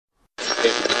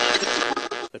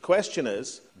The question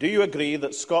is, do you agree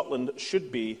that Scotland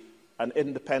should be an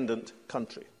independent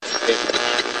country?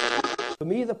 For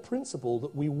me, the principle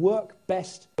that we work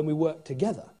best when we work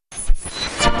together.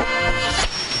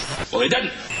 Well, they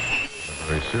didn't.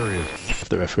 Very serious.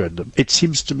 The referendum. It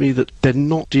seems to me that they're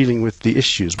not dealing with the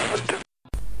issues.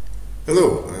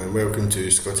 Hello and welcome to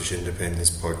Scottish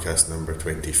Independence podcast number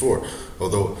 24.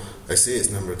 Although I say it's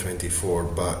number 24,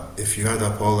 but if you add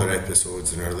up all our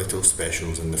episodes and our little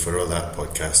specials and the For All That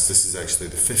podcast, this is actually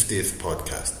the 50th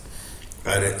podcast.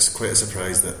 And it's quite a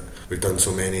surprise that we've done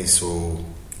so many so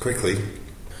quickly.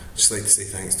 Just like to say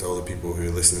thanks to all the people who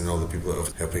listen and all the people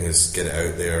that are helping us get it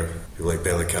out there. People like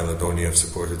Bella Caledonia have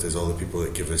supported us, all the people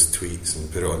that give us tweets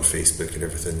and put it on Facebook and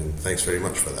everything, and thanks very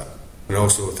much for that. And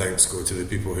also thanks go to the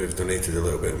people who have donated a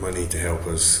little bit of money to help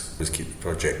us keep the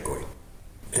project going.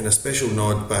 In a special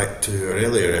nod back to our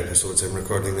earlier episodes, I'm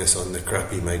recording this on the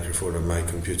crappy microphone on my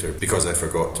computer because I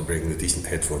forgot to bring the decent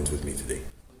headphones with me today.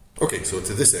 Okay, so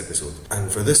to this episode.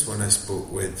 And for this one I spoke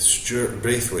with Stuart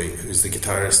Braithwaite, who's the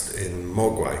guitarist in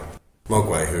Mogwai.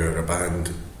 Mogwai, who are a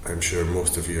band I'm sure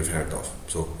most of you have heard of.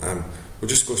 So we'll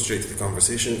just go straight to the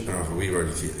conversation and I'll have a wee word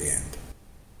with you at the end.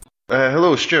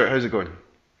 Hello Stuart, how's it going?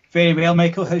 Very well,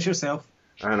 Michael. How's yourself?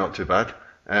 Not too bad.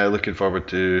 Looking forward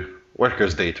to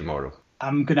Workers' Day tomorrow.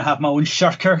 I'm going to have my own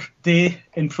shirker day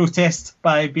in protest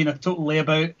by being a total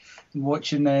layabout and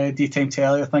watching daytime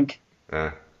telly, I think.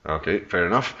 Okay, fair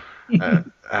enough.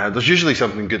 There's usually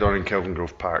something good on in Kelvin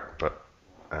Grove Park, but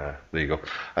there you go.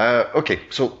 Okay,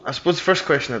 so I suppose the first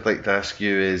question I'd like to ask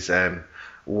you is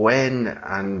when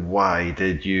and why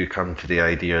did you come to the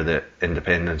idea that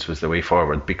independence was the way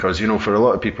forward? Because, you know, for a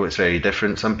lot of people it's very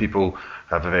different. Some people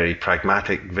have a very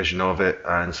pragmatic vision of it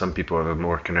and some people have a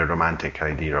more kind of romantic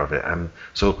idea of it.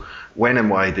 So when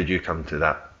and why did you come to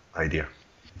that idea?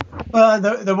 Well,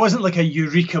 there wasn't like a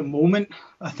eureka moment.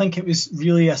 I think it was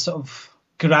really a sort of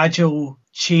gradual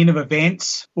chain of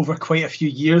events over quite a few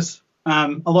years. A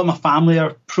lot of my family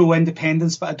are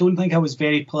pro-independence, but I don't think I was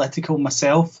very political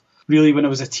myself, really, when I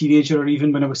was a teenager or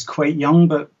even when I was quite young.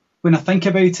 But when I think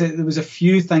about it, there was a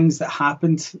few things that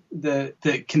happened that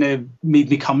kind of made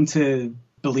me come to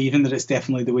believing that it's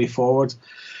definitely the way forward.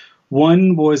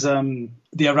 One was the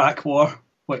Iraq War,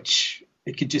 which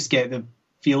it could just get the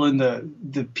feeling that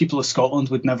the people of Scotland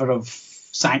would never have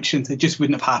sanctioned. It just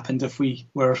wouldn't have happened if we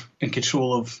were in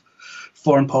control of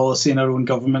foreign policy in our own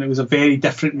government. It was a very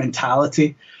different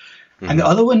mentality. Mm-hmm. And the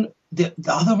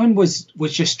other one was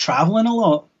just travelling a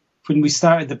lot. When we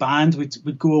started the band,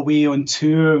 we'd go away on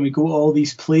tour and we'd go to all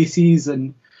these places,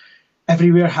 and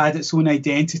everywhere had its own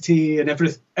identity and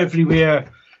everywhere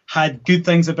had good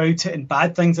things about it and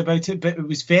bad things about it, but it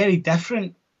was very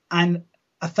different. And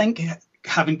I think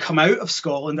having come out of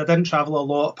Scotland, I didn't travel a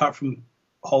lot apart from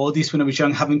holidays when I was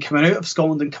young. Having come out of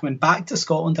Scotland and coming back to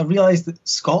Scotland, I realised that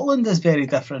Scotland is very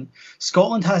different.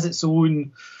 Scotland has its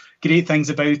own great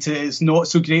things about it, its not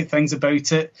so great things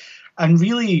about it, and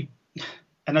really,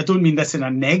 and I don't mean this in a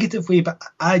negative way, but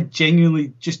I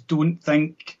genuinely just don't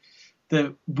think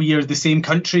that we are the same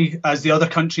country as the other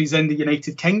countries in the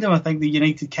United Kingdom. I think the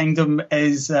United Kingdom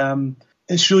is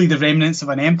it's really the remnants of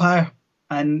an empire.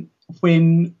 And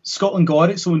when Scotland got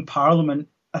its own parliament,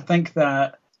 I think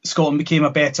that Scotland became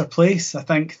a better place. I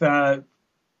think that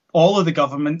all of the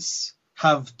governments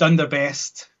have done their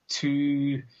best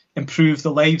to improve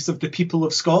the lives of the people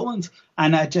of Scotland.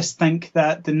 And I just think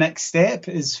that the next step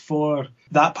is for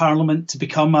that parliament to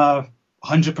become a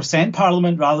 100%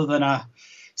 parliament rather than a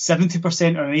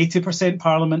 70% or an 80%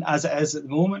 parliament as it is at the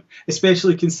moment,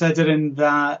 especially considering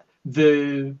that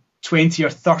the 20 or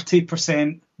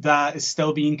 30% that is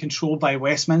still being controlled by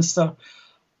Westminster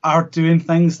are doing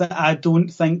things that I don't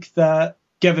think that,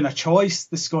 given a choice,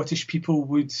 the Scottish people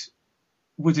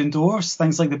would endorse.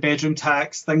 Things like the bedroom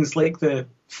tax, things like the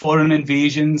foreign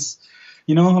invasions.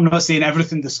 You know, I'm not saying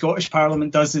everything the Scottish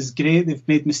Parliament does is great. They've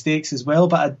made mistakes as well,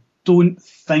 but I don't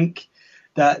think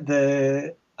that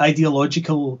the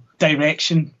ideological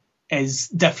direction is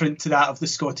different to that of the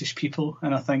Scottish people.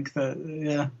 And I think that,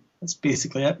 yeah, that's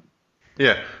basically it.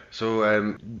 Yeah,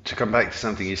 so to come back to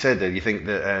something you said there, you think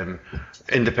that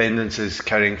independence is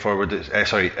carrying forward,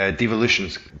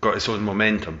 devolution's got its own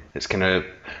momentum. It's kind of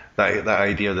that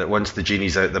idea that once the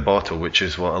genie's out the bottle, which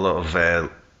is what a lot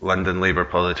of London Labour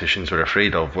politicians were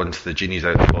afraid of, once the genie's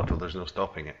out the bottle, there's no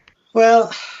stopping it.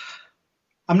 Well,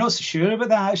 I'm not so sure about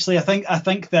that, actually. I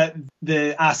think that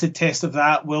the acid test of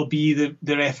that will be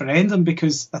the referendum,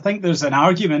 because I think there's an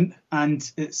argument,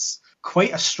 and it's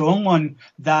quite a strong one,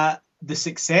 that the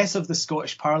success of the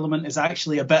Scottish Parliament is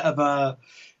actually a bit of a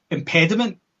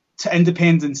impediment to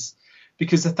independence,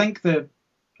 because I think that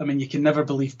I mean, you can never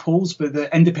believe polls, but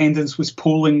the independence was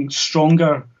polling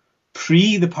stronger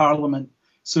pre the Parliament.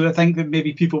 So I think that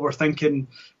maybe people were thinking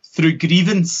through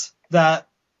grievance that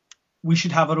we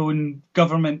should have our own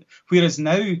government, whereas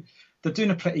now they're doing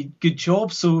a pretty good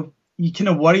job. So you kind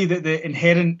of worry that the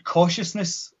inherent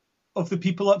cautiousness of the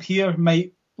people up here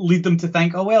might lead them to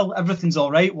think, oh, well, everything's all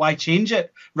right, why change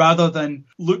it? Rather than,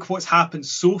 look what's happened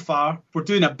so far, we're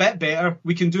doing a bit better,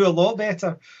 we can do a lot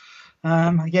better.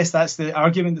 I guess that's the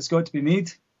argument that's got to be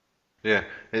made. Yeah,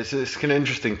 it's kind of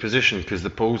interesting position because the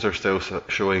polls are still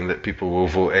showing that people will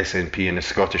vote SNP in the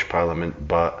Scottish Parliament,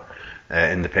 but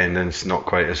independence not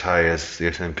quite as high as the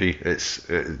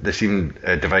SNP. They seem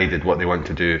divided what they want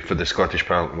to do for the Scottish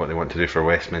Parliament, what they want to do for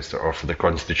Westminster or for the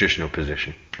constitutional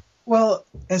position. Well,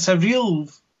 it's a real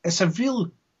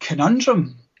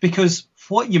conundrum, because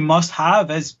what you must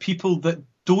have is people that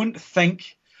don't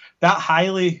think that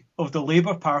highly of the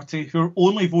Labour Party, who are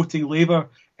only voting Labour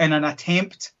in an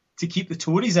attempt to keep the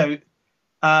Tories out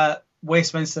at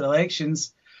Westminster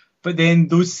elections. But then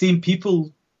those same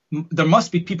people, there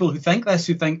must be people who think this,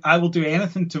 who think, I will do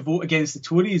anything to vote against the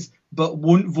Tories, but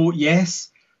won't vote yes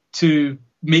to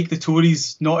make the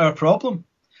Tories not our problem.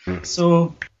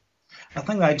 So I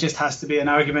think that just has to be an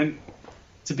argument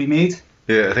to be made.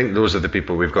 Yeah, I think those are the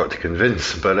people we've got to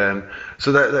convince. But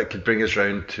so that could bring us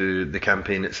round to the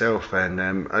campaign itself.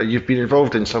 And you've been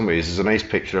involved in some ways. There's a nice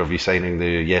picture of you signing the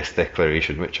Yes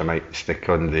Declaration, which I might stick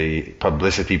on the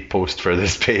publicity post for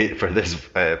this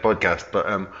podcast.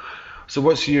 But so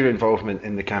what's your involvement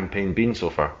in the campaign been so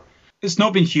far? It's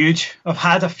not been huge. I've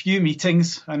had a few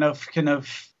meetings, and I've kind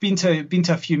of been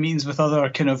to a few meetings with other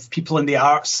kind of people in the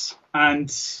arts,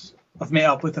 and I've met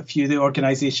up with a few of the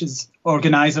organisers of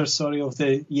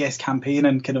the Yes campaign,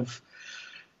 and kind of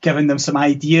given them some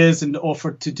ideas and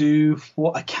offered to do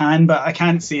what I can. But I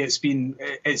can't say it's been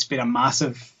a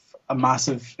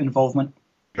massive involvement.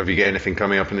 Have you got anything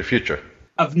coming up in the future?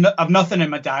 I've nothing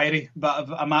in my diary, but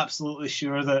I'm absolutely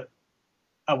sure that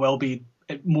I will be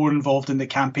more involved in the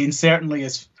campaign, certainly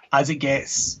as it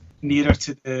gets nearer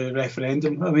to the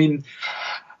referendum. I mean,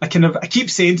 I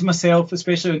keep saying to myself,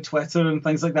 especially on Twitter and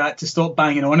things like that, to stop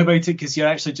banging on about it, because you're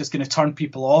actually just going to turn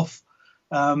people off.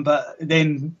 But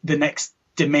then the next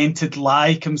demented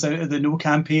lie comes out of the No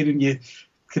campaign, and you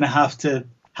kind of have to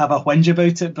have a whinge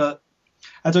about it. But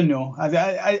I don't know.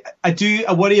 I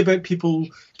worry about people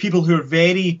who are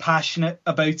very passionate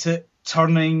about it,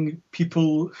 turning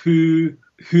people who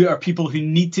are people who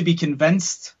need to be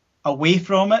convinced away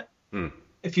from it.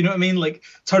 If you know what I mean, like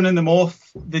turning them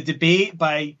off the debate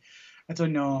by, I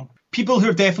don't know, people who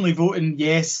are definitely voting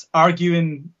yes,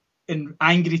 arguing in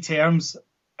angry terms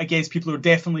against people who are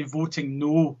definitely voting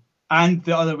no, and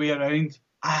the other way around,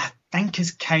 I think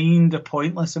is kind of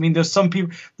pointless. I mean, there's some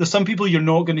people you're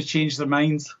not going to change their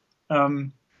minds,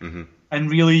 and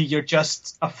really you're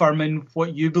just affirming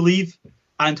what you believe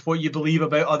and what you believe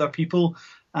about other people,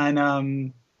 and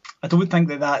I don't think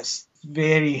that that's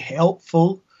very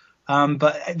helpful.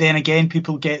 But then again,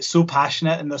 people get so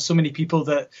passionate, and there's so many people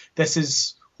that this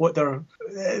is what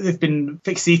they've been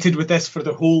fixated with this for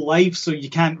their whole life, so you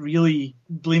can't really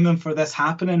blame them for this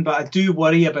happening. But I do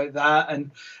worry about that,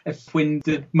 and when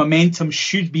the momentum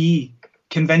should be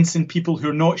convincing people who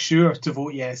are not sure to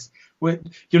vote yes,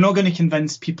 you're not going to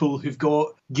convince people who've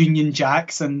got Union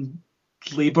Jacks and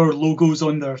Labour logos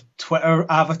on their Twitter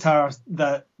avatar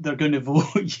that they're going to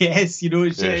vote yes. You know,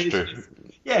 it's true.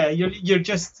 Yeah, you're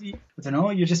just, I don't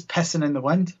know, you're just pissing in the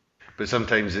wind. But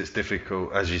sometimes it's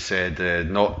difficult, as you said,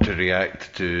 not to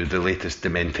react to the latest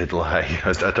demented lie.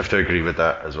 I'd have to agree with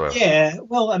that as well. Yeah,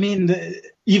 well, I mean,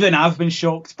 even I've been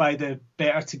shocked by the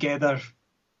Better Together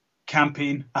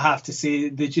campaign, I have to say.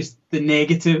 The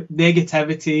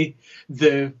negativity,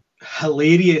 the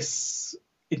hilarious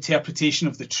interpretation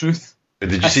of the truth.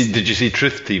 Did you see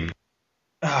Truth Team?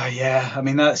 Oh yeah, I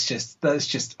mean that's just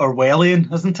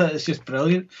Orwellian, isn't it? It's just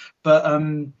brilliant. But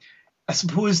I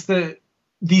suppose that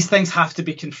these things have to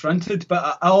be confronted.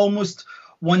 But I almost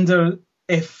wonder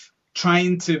if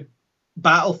trying to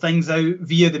battle things out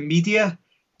via the media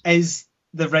is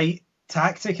the right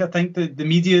tactic. I think that the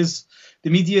media's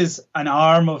an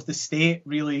arm of the state,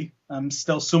 really.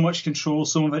 Still so much control,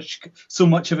 so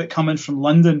much of it coming from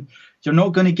London. You're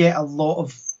not going to get a lot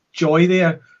of joy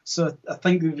there. So I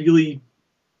think really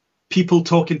people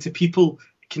talking to people,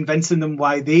 convincing them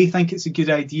why they think it's a good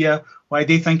idea, why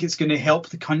they think it's going to help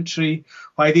the country,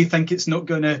 why they think it's not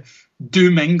going to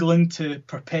doom England to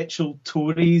perpetual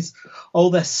Tories, all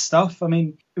this stuff. I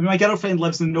mean, my girlfriend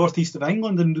lives in the northeast of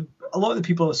England, and a lot of the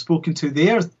people I've spoken to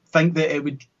there think that it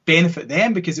would benefit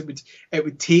them because it would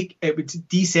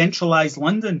decentralise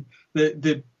London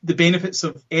the benefits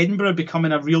of Edinburgh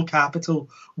becoming a real capital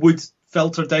would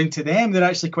filter down to them. They're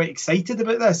actually quite excited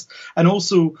about this. And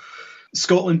also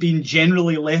Scotland being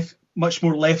generally much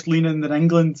more left-leaning than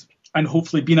England, and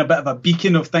hopefully being a bit of a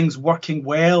beacon of things working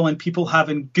well and people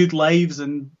having good lives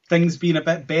and things being a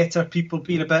bit better, people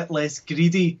being a bit less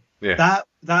greedy. Yeah.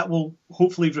 That will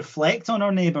hopefully reflect on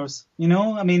our neighbours. You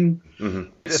know, I mean,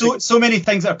 so many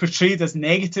things that are portrayed as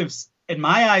negatives, in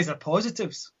my eyes, are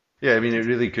positives. Yeah, I mean, it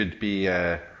really could be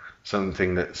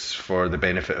something that's for the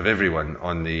benefit of everyone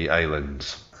on the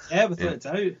islands. Yeah, without a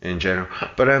doubt. In general.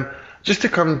 But just to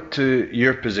come to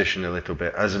your position a little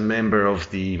bit, as a member of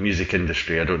the music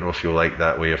industry, I don't know if you'll like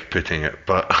that way of putting it,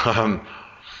 but...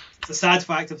 it's a sad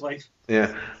fact of life.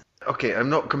 Yeah. Okay, I'm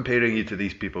not comparing you to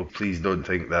these people. Please don't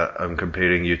think that I'm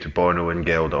comparing you to Bono and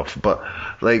Geldof. But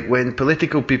like when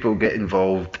political people get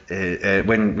involved,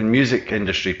 when music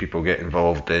industry people get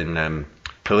involved in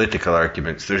political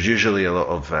arguments, there's usually a lot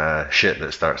of shit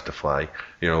that starts to fly.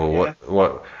 You know,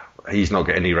 what he's not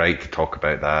got any right to talk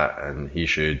about that, and he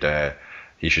should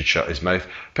shut his mouth.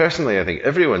 Personally, I think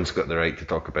everyone's got the right to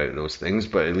talk about those things,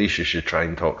 but at least you should try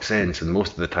and talk sense. And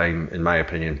most of the time, in my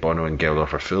opinion, Bono and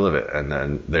Geldof are full of it, and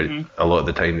a lot of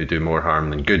the time they do more harm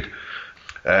than good.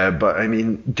 But I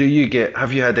mean,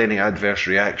 have you had any adverse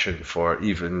reaction for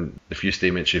even the few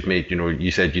statements you've made? You know,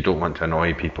 you said you don't want to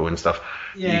annoy people and stuff.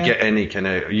 Yeah. You get any kind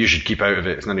of, you should keep out of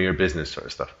it, it's none of your business sort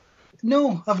of stuff?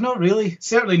 No, I've not really.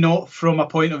 Certainly not from a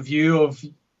point of view of,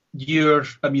 you're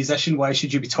a musician, why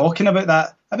should you be talking about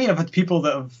that? I mean, I've had people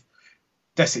that have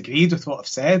disagreed with what I've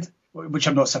said, which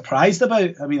I'm not surprised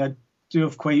about. I mean, I do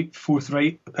have quite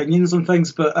forthright opinions on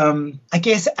things, but I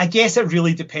guess it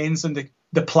really depends on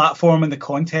the platform and the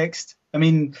context. I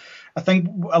mean, I think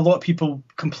a lot of people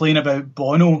complain about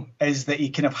Bono is that he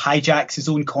kind of hijacks his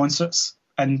own concerts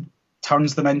and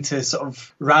turns them into sort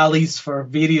of rallies for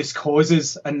various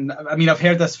causes. And I mean, I've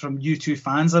heard this from U2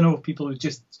 fans. I know people who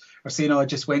just are saying, I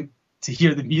just went to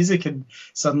hear the music and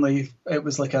suddenly it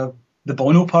was like the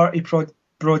Bono party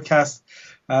broadcast.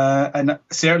 And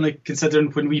certainly considering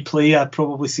when we play, I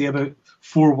probably say about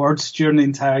 4 words during the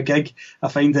entire gig. I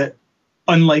find it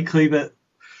unlikely that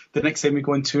the next time we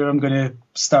go on tour, I'm going to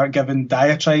start giving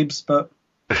diatribes. But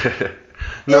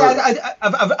yeah,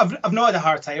 I've not had a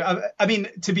hard time. I mean,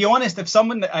 to be honest, if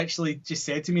someone that actually just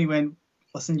said to me,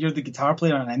 listen, you're the guitar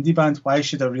player in an indie band, why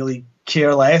should I really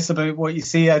care less about what you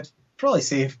say? I'd probably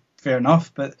say fair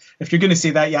enough. But if you're going to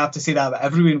say that, you have to say that about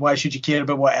everyone. Why should you care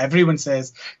about what everyone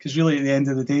says? Because really, at the end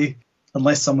of the day,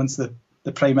 unless someone's the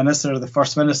Prime Minister or the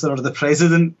First Minister or the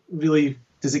President, really,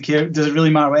 does it really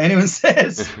matter what anyone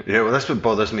says? Yeah, well, that's what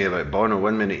bothers me about Bono.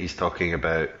 One minute he's talking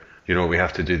about, you know, we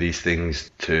have to do these things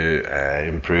to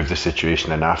improve the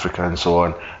situation in Africa and so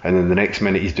on. And then the next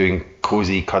minute he's doing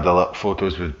cosy cuddle up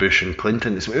photos with Bush and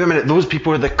Clinton. Wait a minute, those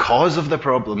people are the cause of the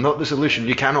problem, not the solution.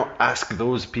 You cannot ask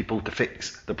those people to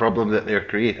fix the problem that they're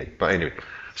creating. But anyway,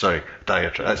 sorry,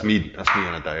 diatribe. That's me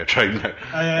on a diatribe now.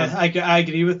 I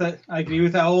agree with it.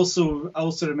 I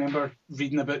also remember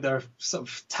reading about their sort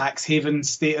of tax haven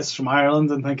status from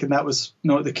Ireland and thinking that was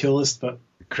not the coolest, but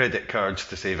credit cards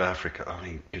to save Africa. I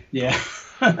mean, good. Yeah.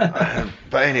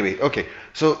 But anyway, okay.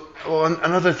 So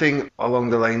another thing along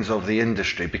the lines of the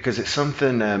industry, because it's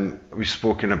something we've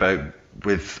spoken about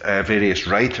with various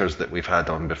writers that we've had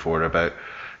on before about,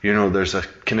 you know, there's a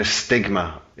kind of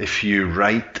stigma. If you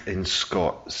write in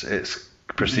Scots, it's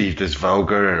perceived as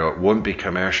vulgar or it won't be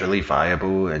commercially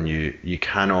viable, and you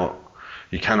cannot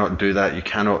do that. You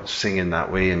cannot sing in that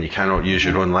way, and you cannot use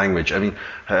your own language. I mean,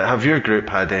 have your group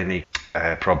had any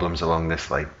problems along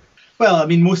this line? Well, I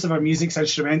mean, most of our music's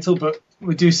instrumental, but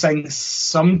we do sing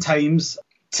sometimes.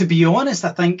 To be honest, I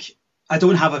think I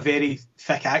don't have a very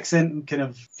thick accent. I'm kind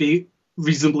of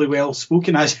reasonably well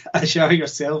spoken, as you are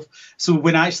yourself. So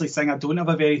when I actually sing, I don't have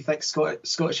a very thick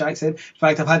Scottish accent. In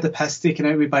fact, I've had the piss taken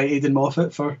out of me by Aidan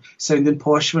Moffat for sounding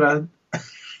posh when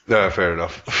No, fair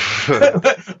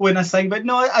enough. when I sing, but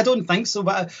no, I don't think so.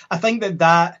 But I think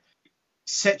that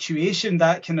situation,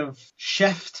 that kind of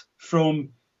shift from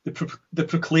the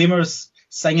Proclaimers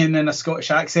singing in a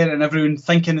Scottish accent and everyone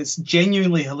thinking it's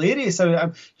genuinely hilarious.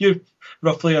 You're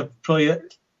roughly probably the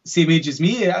same age as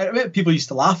me. I mean, people used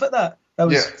to laugh at that. That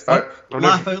was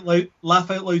laugh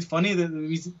out loud funny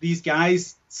that these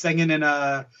guys singing in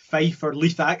a Fife or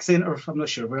Leith accent, or I'm not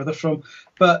sure where they're from,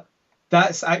 but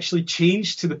that's actually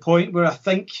changed to the point where I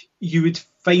think you would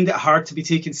find it hard to be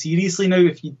taken seriously now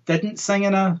if you didn't sing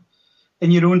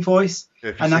in your own voice.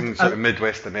 Yeah, if you sing sort of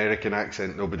Midwest American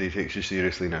accent, nobody takes you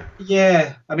seriously now.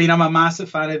 Yeah, I mean, I'm a massive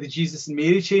fan of the Jesus and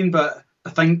Mary chain, but I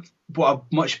think what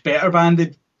a much better band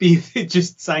they'd be if they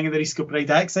just sang in their East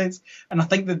Kilbride accents. And I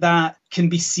think that can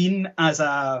be seen as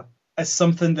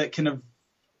something that kind of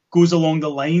goes along the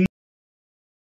line